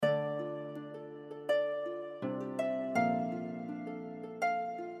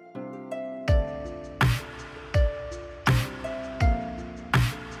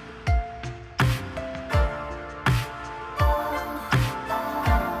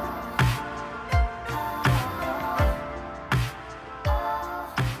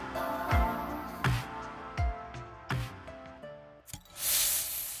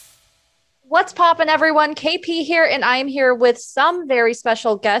What's poppin', everyone? KP here, and I'm here with some very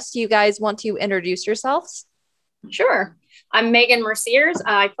special guests. You guys want to introduce yourselves? Sure. I'm Megan Merciers.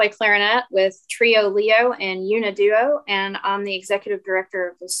 I play clarinet with Trio Leo and Una Duo, and I'm the executive director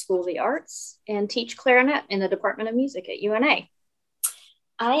of the School of the Arts and teach clarinet in the Department of Music at UNA.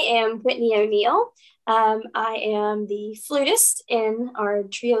 I am Whitney O'Neill. I am the flutist in our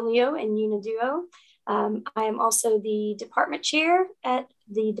Trio Leo and Una Duo. I am also the department chair at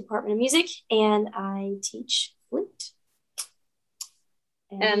the Department of Music, and I teach flute.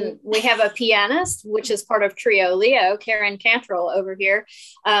 And we have a pianist, which is part of Trio Leo, Karen Cantrell over here.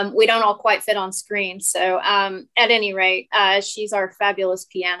 We don't all quite fit on screen. So at any rate, she's our fabulous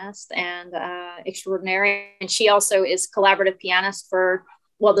pianist and extraordinary. And she also is collaborative pianist for,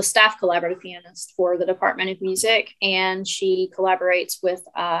 well, the staff collaborative pianist for the Department of Music. And she collaborates with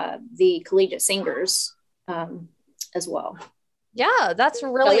the collegiate singers as well. Yeah, that's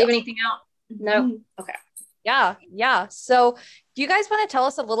really... Did I leave anything out? No? Okay. Yeah. So do you guys want to tell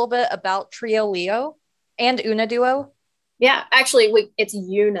us a little bit about Trio Leo and Una Duo? Yeah, actually, it's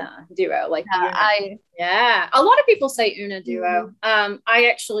Una Duo. Like yeah, a lot of people say Una Duo. I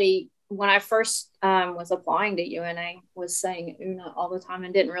actually, when I first was applying to UNA, was saying Una all the time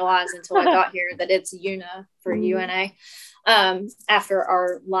and didn't realize until I got here that it's Una for UNA. After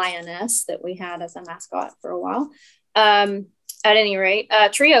our lioness that we had as a mascot for a while. At any rate,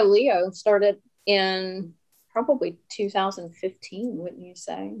 Trio Leo started in probably 2015, wouldn't you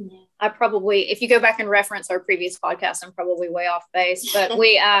say? Yeah. I probably, if you go back and reference our previous podcast, I'm probably way off base, but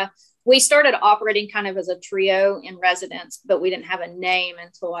we started operating kind of as a trio in residence, but we didn't have a name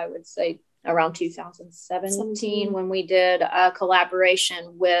until I would say around 2017 when we did a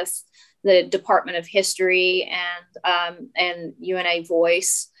collaboration with the Department of History and UNA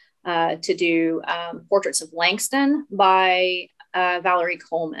Voice to do Portraits of Langston by Valerie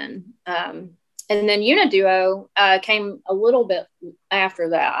Coleman. And then Una Duo came a little bit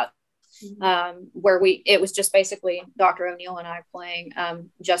after that, where it was just basically Dr. O'Neill and I playing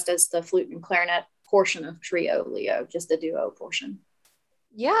just as the flute and clarinet portion of Trio Leo, just the duo portion.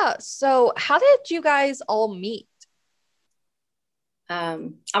 Yeah. So how did you guys all meet? I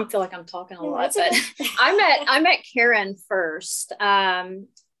feel like I'm talking a lot, but I met Karen first.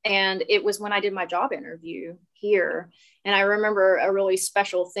 And it was when I did my job interview here. And I remember a really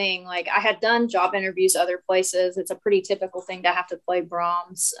special thing. Like, I had done job interviews other places. It's a pretty typical thing to have to play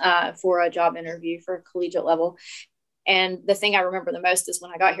Brahms for a job interview for a collegiate level. And the thing I remember the most is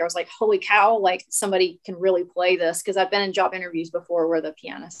when I got here, I was like, holy cow, like somebody can really play this. Cause I've been in job interviews before where the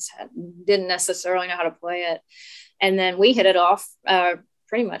pianists didn't necessarily know how to play it. And then we hit it off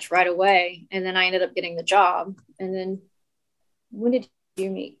pretty much right away. And then I ended up getting the job. And then when did you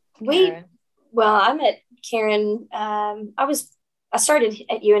meet Karen? I met Karen. I started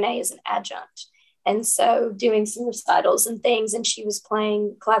at UNA as an adjunct, and so doing some recitals and things, and she was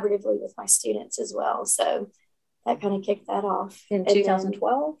playing collaboratively with my students as well. So that kind of kicked that off in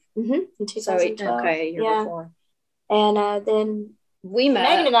 2012. In 2012. So, okay, a year before. And then we met.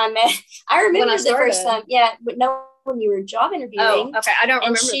 Megan and I met. I remember the first time. Yeah, but no, when you were job interviewing. Oh, okay. I don't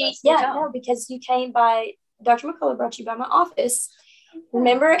remember this. Yeah, no, because you came by. Dr. McCullough brought you by my office.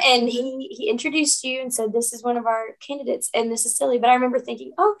 Remember? And he introduced you and said, this is one of our candidates. And this is silly, but I remember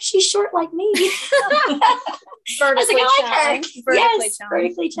thinking, oh, she's short like me. Vertically challenged.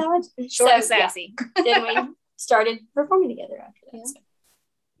 Vertically challenged. Short and sassy. Yeah. Then we started performing together after that.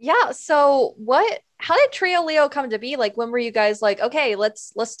 Yeah. So how did Trio Leo come to be? Like, when were you guys like, okay,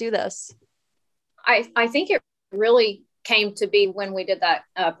 let's do this? I think it really came to be when we did that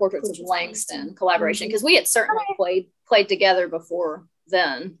Portraits of Langston collaboration, because we had certainly played together before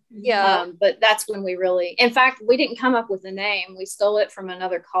then. Yeah. But that's when we really, in fact, we didn't come up with the name. We stole it from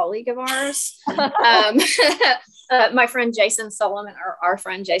another colleague of ours. My friend Jason Solomon, or our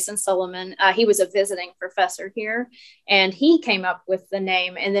friend Jason Solomon, he was a visiting professor here, and he came up with the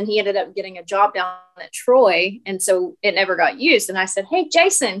name, and then he ended up getting a job down at Troy, and so it never got used. And I said, hey,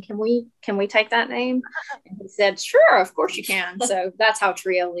 Jason, can we take that name? And he said, sure, of course you can. So that's how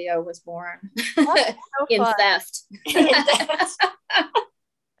Trio Leo was born. In theft.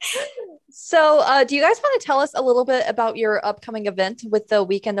 So do you guys want to tell us a little bit about your upcoming event with the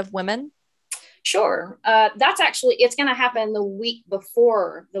Weekend of Women? Sure. It's going to happen the week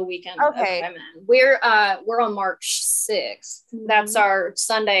before the Weekend of Women. We're on March 6th. That's our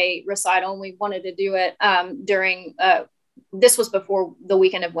Sunday recital. And we wanted to do it during, this was before the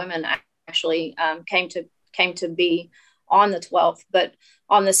Weekend of Women actually came to be on the 12th, but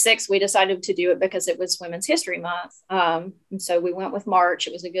on the 6th, we decided to do it because it was Women's History Month. And so we went with March.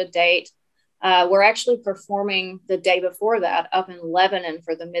 It was a good date. We're actually performing the day before that up in Lebanon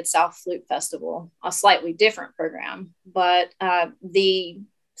for the Mid-South Flute Festival, a slightly different program. But on the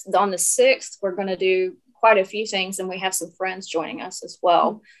 6th, we're going to do quite a few things, and we have some friends joining us as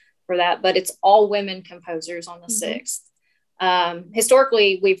well for that. But it's all women composers on the 6th.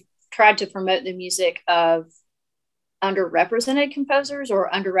 Historically, we've tried to promote the music of underrepresented composers or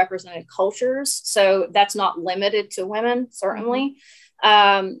underrepresented cultures. So that's not limited to women, certainly.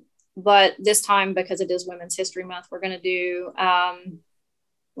 But this time, because it is Women's History Month, we're going to do,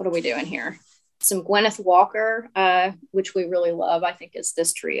 what are we doing here? Some Gwyneth Walker, which we really love. I think it's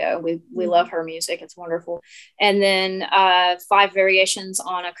this trio. We love her music. It's wonderful. And then 5 variations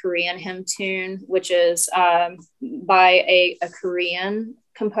on a Korean hymn tune, which is by a Korean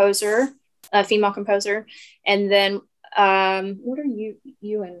composer, a female composer. And then what are you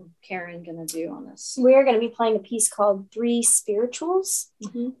and Karen gonna do on this? We're gonna be playing a piece called Three Spirituals.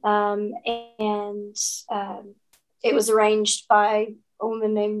 It was arranged by a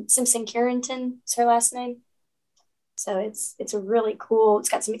woman named Simpson Carrington, is her last name. So it's a really cool, it's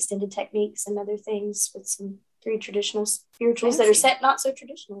got some extended techniques and other things with some 3 traditional spirituals that are set not so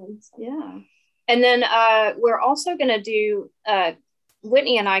traditionally. So. Yeah. And then we're also gonna do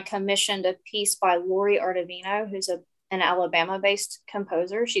Whitney and I commissioned a piece by Lori Ardavino, who's an Alabama-based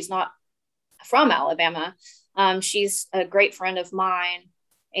composer. She's not from Alabama. She's a great friend of mine,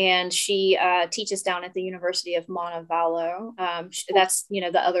 and she teaches down at the University of Montevallo. That's,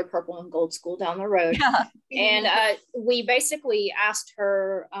 the other purple and gold school down the road. And we basically asked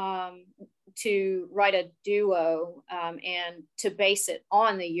her to write a duo and to base it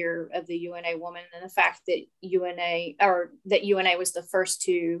on the year of the UNA woman and the fact that UNA was the first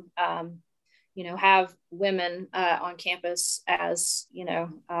to have women on campus as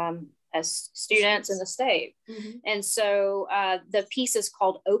as students in the state. And so the piece is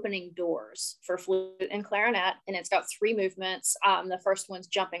called Opening Doors for flute and clarinet, and it's got 3 movements. The first one's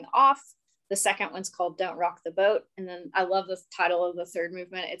jumping off. The second one's called Don't Rock the Boat. And then I love the title of the 3rd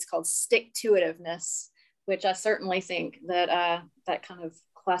movement. It's called Stick-to-itiveness, which I certainly think that that kind of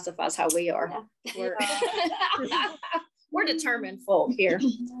classifies how we are. Yeah. We're determined folk here.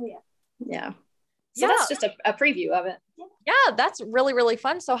 Yeah. So that's just a preview of it. Yeah, that's really, really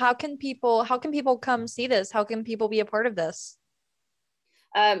fun. So how can people come see this? How can people be a part of this?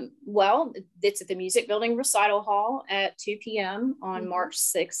 Well, it's at the Music Building Recital Hall at 2 p.m. on March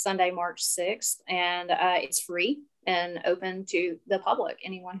 6th, Sunday, March 6th. And it's free and open to the public.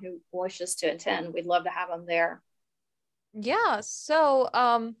 Anyone who wishes to attend, we'd love to have them there. Yeah. So,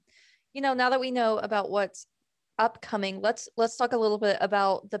 now that we know about what's upcoming, let's talk a little bit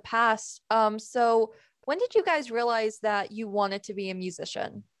about the past. So when did you guys realize that you wanted to be a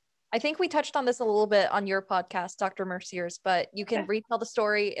musician? I think we touched on this a little bit on your podcast, Dr. Mercier's, but you can retell the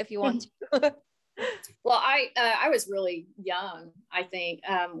story if you want to. Well, I was really young. I think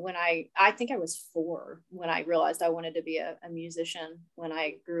when I think I was 4 when I realized I wanted to be a musician when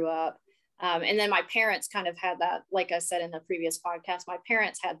I grew up. And then my parents kind of had that, like I said in the previous podcast, my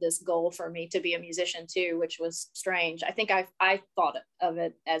parents had this goal for me to be a musician too, which was strange. I think I thought of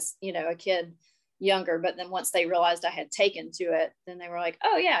it as, a kid younger, but then once they realized I had taken to it, then they were like,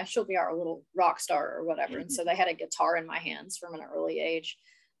 oh yeah, she'll be our little rock star or whatever. And so they had a guitar in my hands from an early age.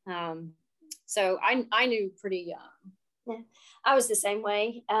 So I knew pretty young. Yeah, I was the same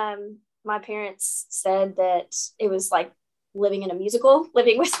way. My parents said that it was like living in a musical,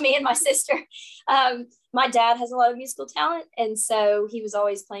 living with me and my sister. My dad has a lot of musical talent, and so he was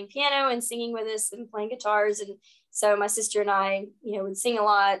always playing piano and singing with us and playing guitars. And so my sister and I, would sing a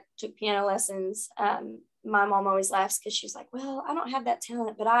lot, took piano lessons. My mom always laughs because she's like, well, I don't have that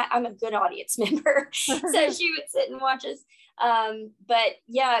talent, but I'm a good audience member. So she would sit and watch us. But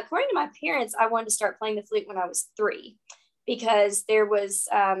yeah, according to my parents, I wanted to start playing the flute when I was 3, because there was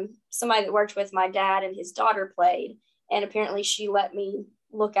somebody that worked with my dad and his daughter played. And apparently she let me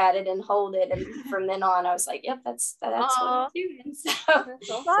look at it and hold it. And from then on, I was like, yep, that's what I'm doing. So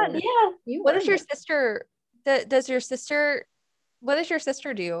fun. Yeah. What does your sister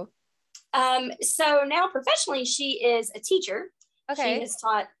do? So now professionally, she is a teacher. Okay. She has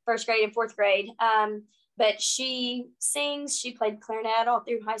taught 1st grade and 4th grade. But she sings, she played clarinet all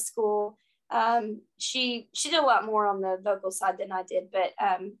through high school. She did a lot more on the vocal side than I did, but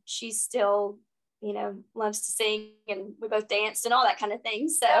she still loves to sing, and we both danced and all that kind of thing.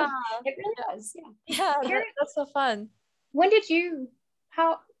 So it really does. Yeah, that's so fun.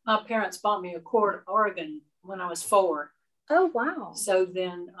 How my parents bought me a chord organ when I was 4. Oh, wow. So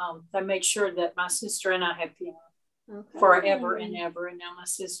then they made sure that my sister and I had piano forever and ever. And now my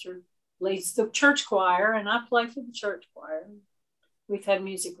sister leads the church choir, and I play for the church choir. We've had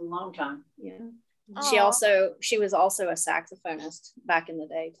music a long time. Yeah. Aww. She was also a saxophonist back in the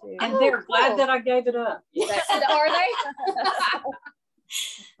day too. And they're glad that I gave it up. Are they?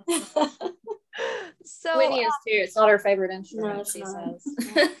 So Whitney is too. It's not her favorite instrument, No, she not.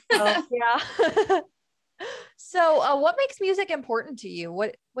 says. oh, yeah. So what makes music important to you?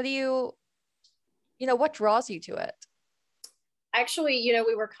 What do you what draws you to it? Actually,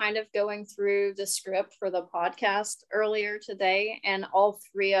 we were kind of going through the script for the podcast earlier today, and all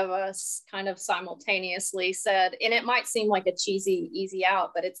three of us kind of simultaneously said, and it might seem like a cheesy, easy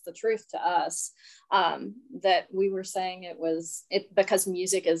out, but it's the truth to us, that we were saying it because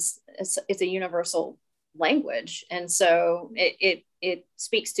music it's a universal language. And so it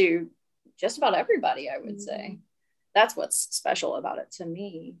speaks to just about everybody, I would say. That's what's special about it to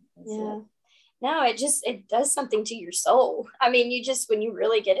me. Yeah. No, it does something to your soul. I mean, when you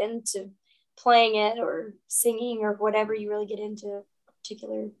really get into playing it or singing or whatever, you really get into a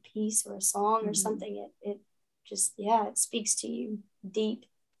particular piece or a song or something, it speaks to you deep.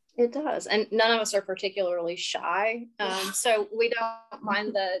 It does. And none of us are particularly shy. So we don't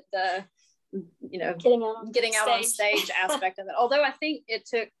mind the getting out on stage aspect of it. Although I think it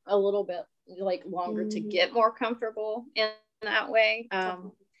took a little bit longer to get more comfortable in that way.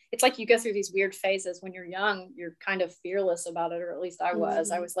 It's like you go through these weird phases when you're young. You're kind of fearless about it, or at least I was.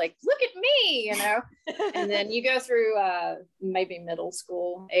 I was like, look at me, and then you go through maybe middle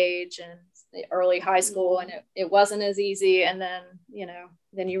school age and the early high school, and it wasn't as easy. And then,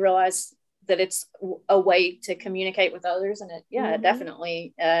 then you realize that it's a way to communicate with others. And it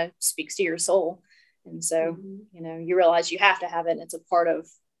definitely speaks to your soul. And so, you realize you have to have it. And it's a part of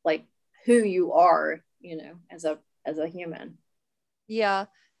who you are, as a human. Yeah.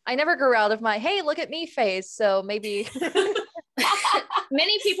 I never grew out of my, hey, look at me phase. So maybe.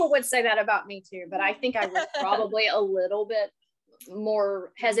 Many people would say that about me too, but I think I was probably a little bit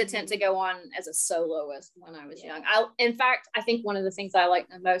more hesitant to go on as a soloist when I was young. In fact, I think one of the things I like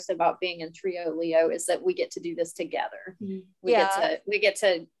the most about being in Trio Leo is that we get to do this together. We get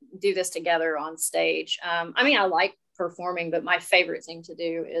to do this together on stage. I mean, I like performing, but my favorite thing to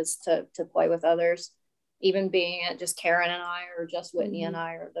do is to play with others. Even being at just Karen and I, or just Whitney and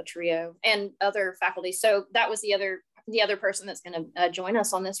I, or the trio and other faculty. So that was the other person that's going to join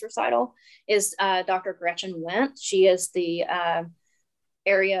us on this recital is Dr. Gretchen Wendt. She is the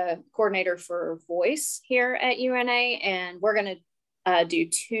area coordinator for voice here at UNA. And we're going to do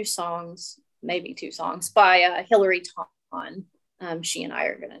maybe two songs by Hillary Tahn. She and I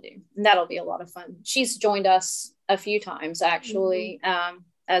are going to do, and that'll be a lot of fun. She's joined us a few times actually.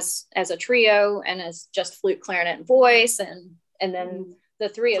 As a trio and as just flute, clarinet, and voice, and then the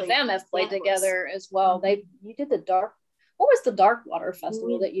three of them have played together as well. You did what was the Darkwater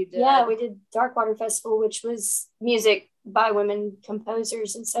Festival that you did? Yeah, we did Darkwater Festival, which was music by women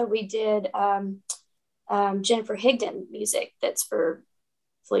composers, and so we did Jennifer Higdon music that's for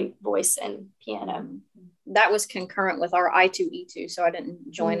flute, voice, and piano. That was concurrent with our I2E2, so I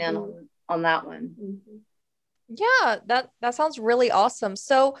didn't join in on that one. Yeah, that sounds really awesome.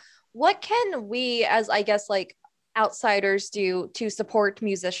 So what can we, as I guess outsiders, do to support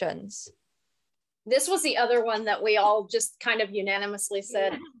musicians? This was the other one that we all just kind of unanimously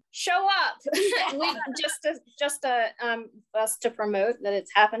said, show up. We just us to promote that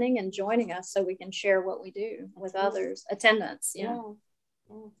it's happening and joining us so we can share what we do with others. Attendance. Yeah.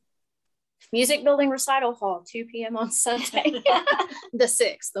 Music Building Recital Hall, 2 p.m. on Sunday, the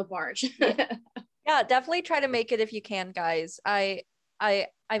 6th of March. Yeah, definitely try to make it if you can, guys. I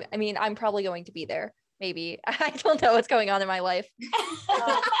mean, I'm probably going to be there. Maybe. I don't know what's going on in my life.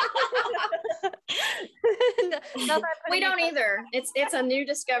 We don't either. It's a new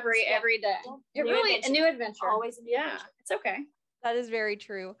discovery every day. A new adventure. Always a new adventure. It's okay. That is very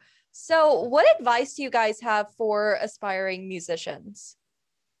true. So what advice do you guys have for aspiring musicians?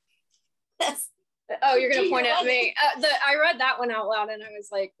 Oh, you're going to point at me. I read that one out loud and I was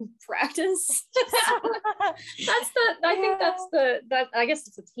like, practice. I guess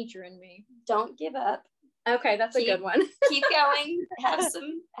it's a teacher in me. Don't give up. Okay, that's a good one. Keep going.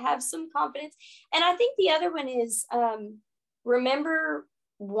 Have some confidence. And I think the other one is remember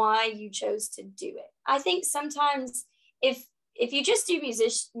why you chose to do it. I think sometimes if you just do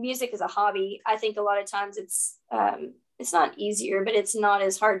music as a hobby, I think a lot of times it's not easier, but it's not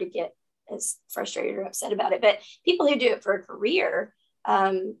as hard to get as frustrated or upset about it. But people who do it for a career,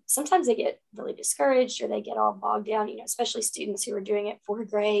 sometimes they get really discouraged or they get all bogged down, especially students who are doing it for a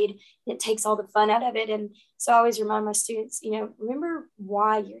grade. It takes all the fun out of it. And so I always remind my students, remember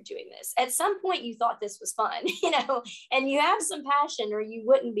why you're doing this. At some point you thought this was fun, and you have some passion or you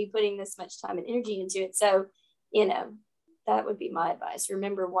wouldn't be putting this much time and energy into it. So, that would be my advice.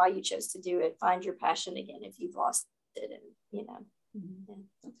 Remember why you chose to do it. Find your passion again if you've lost it, and yeah,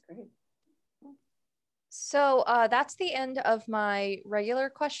 that's great. So that's the end of my regular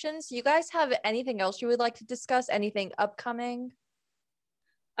questions. You guys have anything else you would like to discuss? Anything upcoming?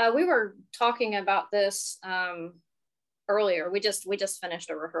 We were talking about this earlier. We just finished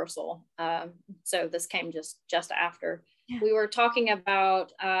a rehearsal, so this came just after. Yeah. We were talking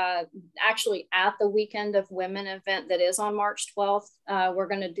about actually at the Weekend of Women event that is on March 12th. We're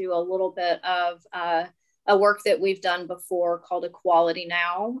going to do a little bit of a work that we've done before called Equality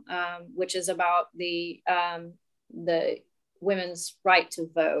Now, which is about the women's right to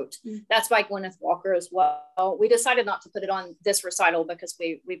vote. That's by Gwyneth Walker as well. We decided not to put it on this recital because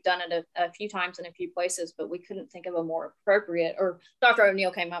we've done it a few times in a few places, but we couldn't think of a more appropriate, or Dr.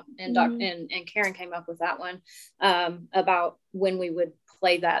 O'Neill came up and and Karen came up with that one about when we would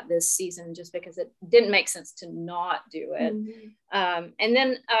play that this season, just because it didn't make sense to not do it. And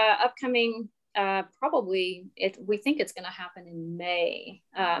then upcoming, probably we think it's going to happen in May.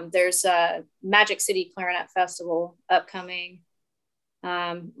 There's a Magic City Clarinet Festival upcoming.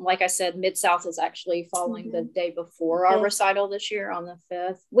 Like I said, Mid-South is actually following the day before our recital this year on the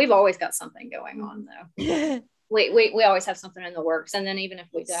 5th. We've always got something going on though. we always have something in the works, and then even if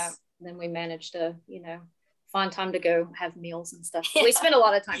we don't, then we manage to find time to go have meals and stuff. We spend a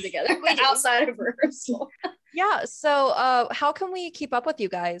lot of time together outside of rehearsal. Yeah. So how can we keep up with you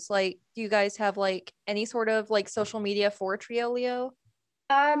guys? Like, do you guys have like any sort of like social media for Triolio?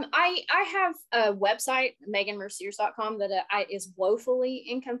 I have a website, meganmerciers.com, that is woefully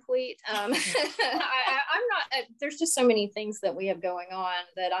incomplete. I'm not, there's just so many things that we have going on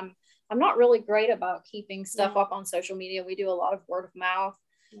that I'm not really great about keeping stuff up on social media. We do a lot of word of mouth.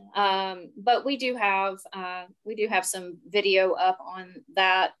 But we do have some video up on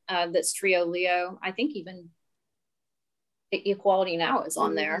that, that's Triolio. I think even Equality Now is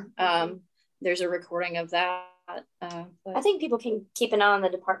on there. There's a recording of that. I think people can keep an eye on the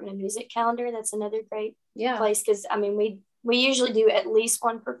Department of Music calendar. That's another great place, because I mean we usually do at least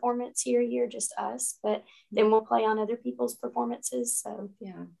one performance here a year, just us, but then we'll play on other people's performances. So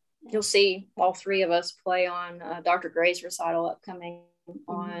you'll see all three of us play on Dr. Gray's recital upcoming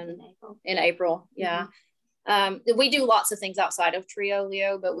in April. We do lots of things outside of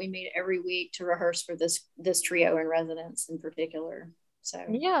Triolio, but we meet every week to rehearse for this trio in residence in particular. So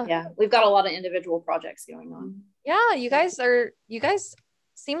we've got a lot of individual projects going on. You guys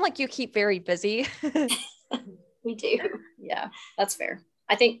seem like you keep very busy. We do. Yeah, that's fair.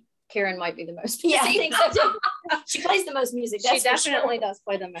 I think Karen might be the most busy. I think so too. She plays the most music. She definitely does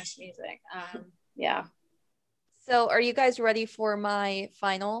play the most music. So are you guys ready for my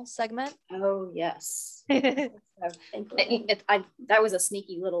final segment? Oh, yes. That was a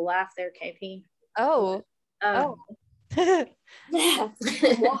sneaky little laugh there, KP.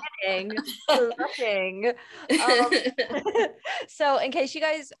 So in case you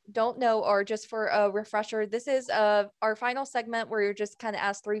guys don't know, or just for a refresher, this is our final segment where you're just kind of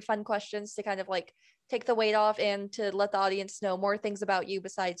asked 3 fun questions to kind of like take the weight off and to let the audience know more things about you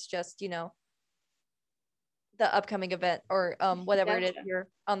besides just the upcoming event or whatever it is you're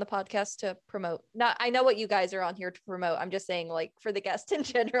on the podcast to promote. I know what you guys are on here to promote. I'm just saying, like, for the guests in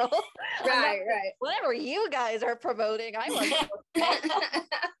general. Right. Whatever you guys are promoting, I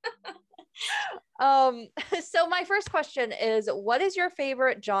want. So my first question is, what is your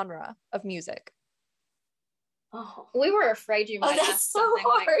favorite genre of music? Oh, we were afraid you might ask something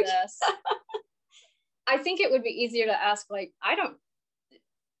like this. I think it would be easier to ask, like,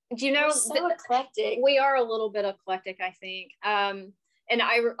 so eclectic. We are a little bit eclectic, I think. And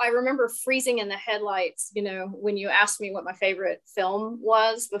I remember freezing in the headlights, when you asked me what my favorite film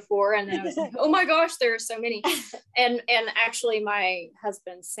was before, and then I was like, oh my gosh, there are so many. And actually my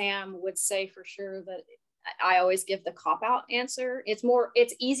husband, Sam, would say for sure that I always give the cop-out answer. It's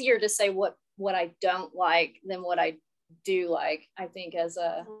easier to say what I don't like than what I do like, I think, as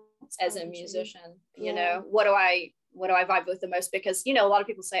a musician. What do I vibe with the most? Because, a lot of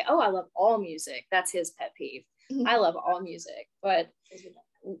people say, oh, I love all music. That's his pet peeve. I love all music, but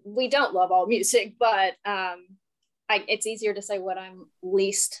we don't love all music. But it's easier to say what I'm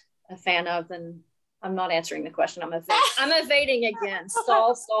least a fan of than I'm not answering the question. I'm evading again.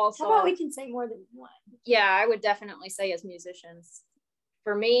 Stall. How about we can say more than one? Yeah, I would definitely say as musicians.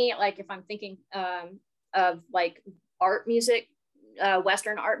 For me, like if I'm thinking of like art music,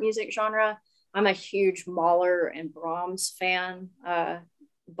 Western art music genre, I'm a huge Mahler and Brahms fan,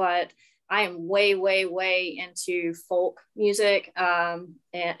 but I am way, way, way into folk music, and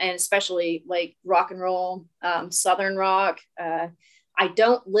especially like rock and roll, Southern rock. I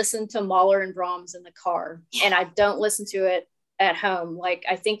don't listen to Mahler and Brahms in the car, and I don't listen to it at home. Like,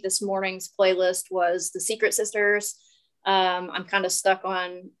 I think this morning's playlist was the Secret Sisters. I'm kind of stuck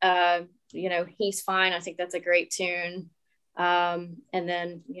on, He's Fine. I think that's a great tune. And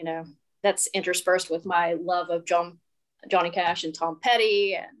then, that's interspersed with my love of Johnny Cash and Tom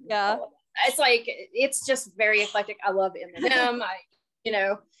Petty. And it's like, it's just very eclectic. I love Eminem. You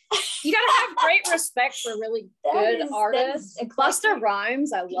gotta have great respect for really good artists. And Busta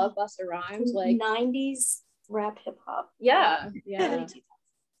Rhymes, I love Busta Rhymes. Like 90s rap hip hop. Yeah. Yes.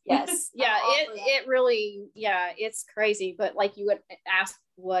 Yeah, it really, it's crazy. But like, you would ask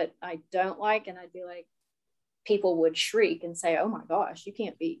what I don't like, and I'd be like, people would shriek and say, oh my gosh, you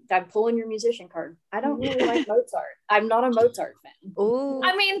can't be, I'm pulling your musician card. I don't really like Mozart. I'm not a Mozart fan. Ooh.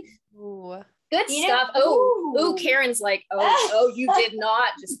 I mean, good You stuff. Karen's like, you did not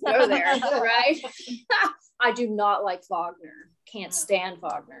just go there, right? I do not like Wagner. Can't stand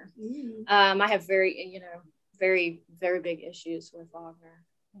Wagner. I have very, very, very big issues with Wagner.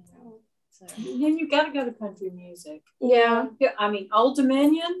 So. And you got to go to country music. Yeah. I mean, Old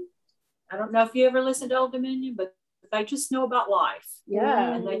Dominion. I don't know if you ever listened to Old Dominion, but they just know about life.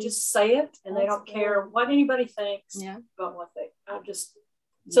 Yeah. And they just say it, and they don't care what anybody thinks. Yeah. About what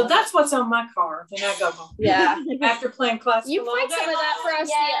so that's what's on my car when I go home. Yeah. After playing classical. You played some of that for us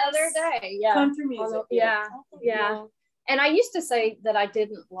the other day. Yeah. Country music. Yeah. And I used to say that I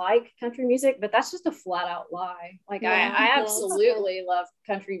didn't like country music, but that's just a flat out lie. Like, I absolutely love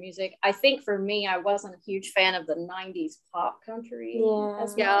country music. I think for me, I wasn't a huge fan of the 90s pop country.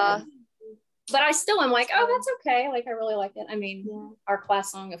 Yeah. But I still am like, oh, that's okay. Like, I really like it. I mean, our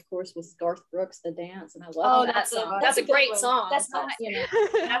class song, of course, was Garth Brooks' The Dance. And I love that song. That's a great song. That's classic.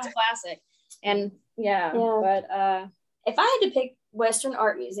 That's classic. And but if I had to pick Western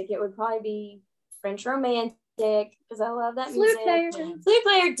art music, it would probably be French Romantic, because I love that music. Flute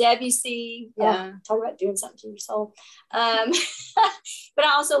player, Debussy. Yeah. Talk about doing something to your soul. But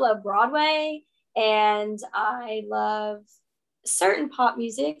I also love Broadway, and I love certain pop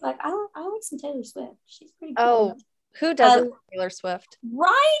music. Like, I like some Taylor Swift. She's pretty good. Oh, who doesn't Taylor Swift?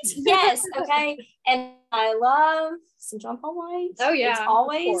 Right? Yes. Okay. And I love some John Paul White. Oh yeah.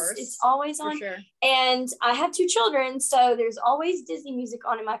 It's always on. For sure. And I have 2 children, so there's always Disney music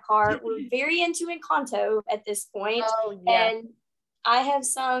on in my car. We're very into Encanto at this point. Oh yeah. And I have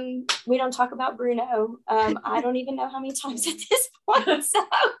sung We Don't Talk About Bruno. I don't even know how many times at this point. So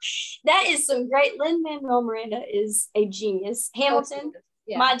that is some great. Lin-Manuel Miranda is a genius. Hamilton.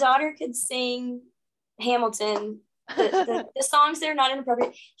 Yeah. My daughter could sing Hamilton. The songs that are not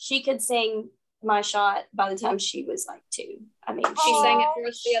inappropriate. She could sing My Shot by the time she was like 2. I mean, she sang it for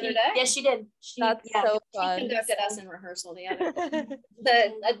us the other day. Yes, she did. That's so fun. She conducted us in rehearsal the other day.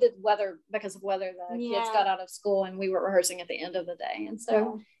 The weather, because of weather, the kids got out of school, and we were rehearsing at the end of the day, and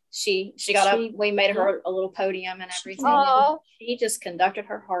so she got up. We made her a little podium and everything. And she just conducted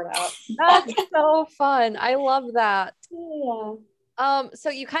her heart out. That's so fun. I love that. Yeah. So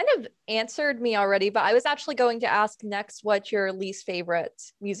you kind of answered me already, but I was actually going to ask next what your least favorite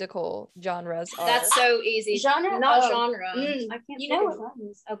musical genres are. That's so easy. Genre? Not genre. I can't. You know what that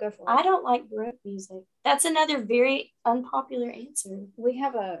is? I'll go for it. I don't like Baroque music. That's another very unpopular answer. We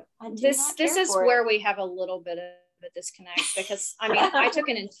have this is where we have a little bit of a disconnect, because I mean, I took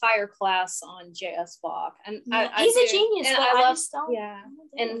an entire class on J.S. Bach, and he's a genius, and but I love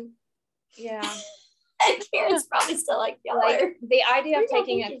and Karen's probably still like the idea of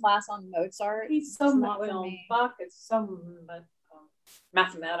taking a class on Mozart. He's so Bach is so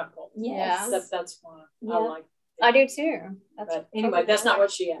mathematical. Yes. That's why I like. I do too. But anyway, that's not what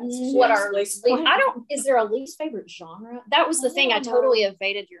she asked. What are least? Is there a least favorite genre? That was the thing. I totally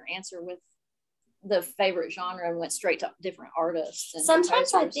evaded your answer with the favorite genre and went straight to different artists. And sometimes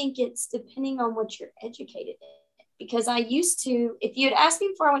composers. I think it's depending on what you're educated in. Because I used to, if you had asked me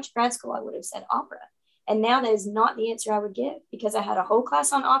before I went to grad school, I would have said opera. And now that is not the answer I would give, because I had a whole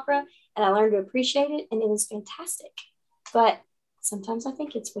class on opera and I learned to appreciate it, and it was fantastic. But sometimes I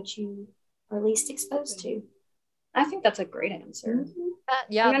think it's what you are least exposed to. I think that's a great answer.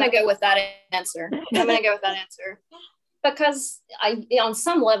 Mm-hmm. I'm going to go with that answer. Because on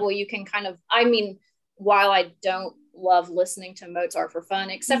some level you can kind of, I mean, while I don't love listening to Mozart for fun,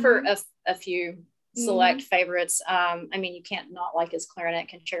 except for a few select favorites. I mean, you can't not like his clarinet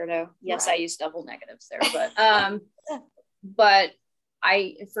concerto. Yes, I use double negatives there, but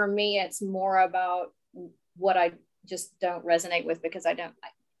for me, it's more about what I just don't resonate with, because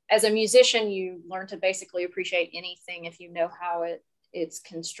as a musician, you learn to basically appreciate anything if you know how it's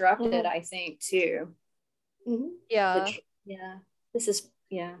constructed, I think too. Yeah. This is,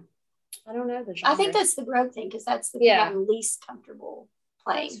 I don't know the genre. I think that's the growth thing, because that's the thing I'm least comfortable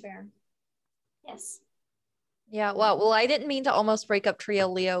playing. That's fair. Yes. Yeah, well, I didn't mean to almost break up Trio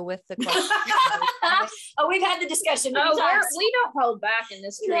Leo with the question. Oh, we've had the discussion. We don't hold back in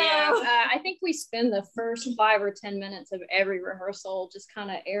this trio. No. I think we spend the first 5 or 10 minutes of every rehearsal just kind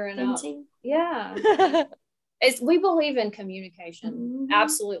of airing out. Yeah. We believe in communication. Mm-hmm.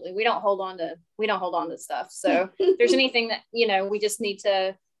 Absolutely. We don't hold on to stuff. So if there's anything that, we just need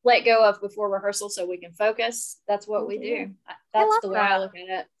to let go of before rehearsal so we can focus, that's what we do. That's the way I look at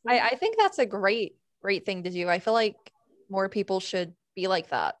it. I think that's a great thing to do. I feel like more people should be like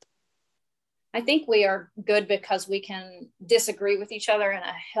that. I think we are good because we can disagree with each other in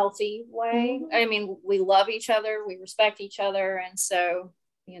a healthy way. Mm-hmm. I mean, we love each other, we respect each other. And so,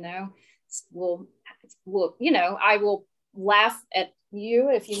 we'll I will laugh at you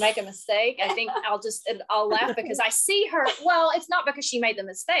if you make a mistake. I think I'll laugh because I see her. Well, it's not because she made the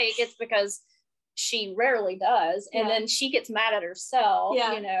mistake. It's because she rarely does. And then she gets mad at herself,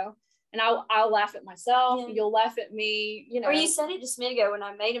 and I'll laugh at myself. Yeah. You'll laugh at me, Or you said it just a minute ago when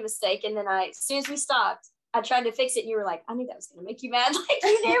I made a mistake, and then as soon as we stopped, I tried to fix it, and you were like, I knew that was going to make you mad. Like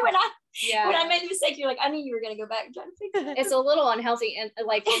you did when I made the mistake, you're like, I knew you were going to go back and try to fix it. It's a little unhealthy, and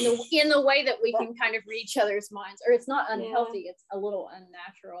like in the way that we can kind of read each other's minds, or it's not unhealthy, it's a little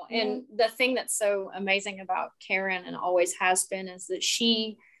unnatural. Yeah. And the thing that's so amazing about Karen, and always has been, is that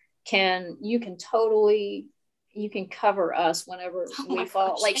you can cover us whenever we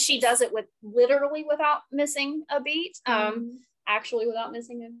fall. Like she does it literally without missing a beat. Actually without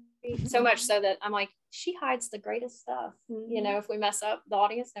missing a beat. So much so that I'm like, she hides the greatest stuff. Mm-hmm. If we mess up, the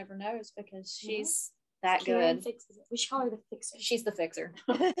audience never knows because she's that good. Fixes it. We should call her the fixer. She's the fixer.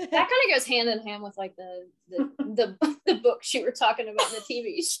 That kind of goes hand in hand with like the book you were talking about in the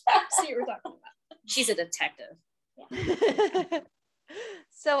TV show you were talking about. She's a detective. Yeah.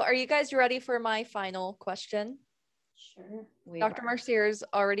 So are you guys ready for my final question? Sure. Dr. Merciers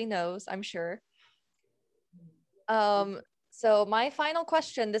already knows, I'm sure. So my final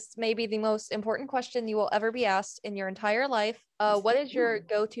question, this may be the most important question you will ever be asked in your entire life. What is your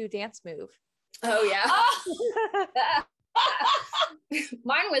go-to dance move? Oh yeah.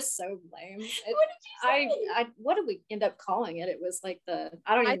 Mine was so lame. What did you say? What did we end up calling it? It was like I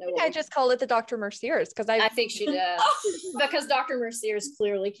think I just called it the Dr. Merciers because I think she did. Because Dr. Merciers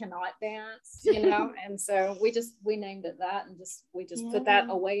clearly cannot dance, and so we named it that, and we put that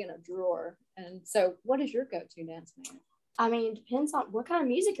away in a drawer. And so what is your go-to dance move? I mean, it depends on what kind of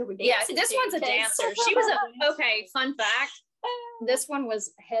music are we dancing. Yeah, this one's a dancer. She was fun fact. This one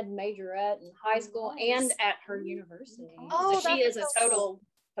was head majorette in high school and at her university. Oh, so she is a total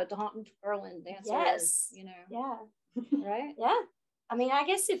pedant twirling dancer. Yes. Yeah. Right? Yeah. I mean, I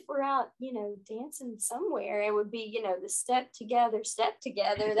guess if we're out, dancing somewhere, it would be, the step together,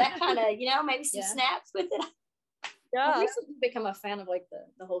 that kind of, maybe some snaps with it. Yeah. I've recently become a fan of like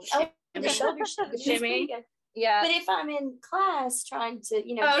the whole shimmy. Yeah. But if I'm in class trying to, get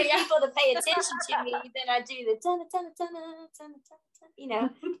people to pay attention to me, then I do the hello,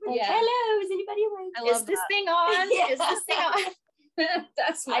 is anybody awake? Is this thing on? Yeah. Is this thing on?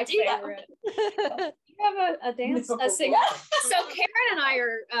 That's my favorite. You have a dance, a singer. So Karen and I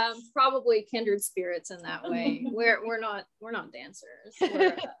are probably kindred spirits in that way. We're not dancers.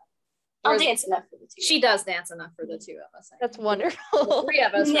 I'll dance enough for the two. She does dance enough for the two of us. That's wonderful. The three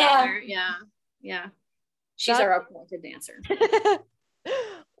of us rather. Yeah. She's our appointed dancer.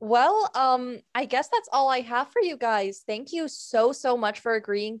 Well, I guess that's all I have for you guys. Thank you so much for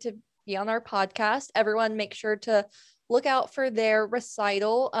agreeing to be on our podcast. Everyone, make sure to look out for their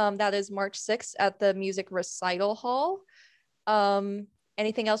recital. That is March 6th at the Music Recital Hall.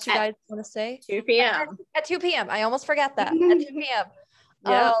 Anything else you guys want to say? 2 p.m. At 2 p.m. I almost forgot that. At 2 p.m.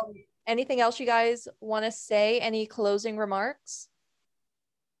 Yeah. Anything else you guys want to say? Any closing remarks?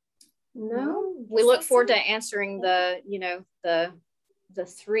 No, we look forward to answering the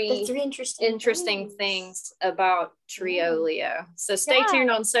three interesting things about Trio Leo. So stay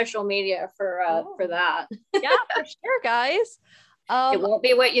tuned on social media for that. Yeah, for sure, guys. It won't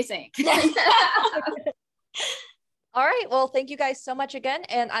be what you think. All right. Well, thank you guys so much again,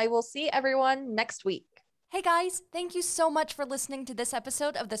 and I will see everyone next week. Hey guys, thank you so much for listening to this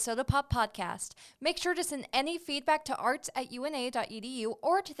episode of the SOTA Pop podcast. Make sure to send any feedback to arts@una.edu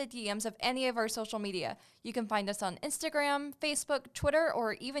or to the DMs of any of our social media. You can find us on Instagram, Facebook, Twitter,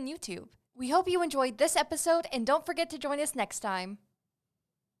 or even YouTube. We hope you enjoyed this episode, and don't forget to join us next time.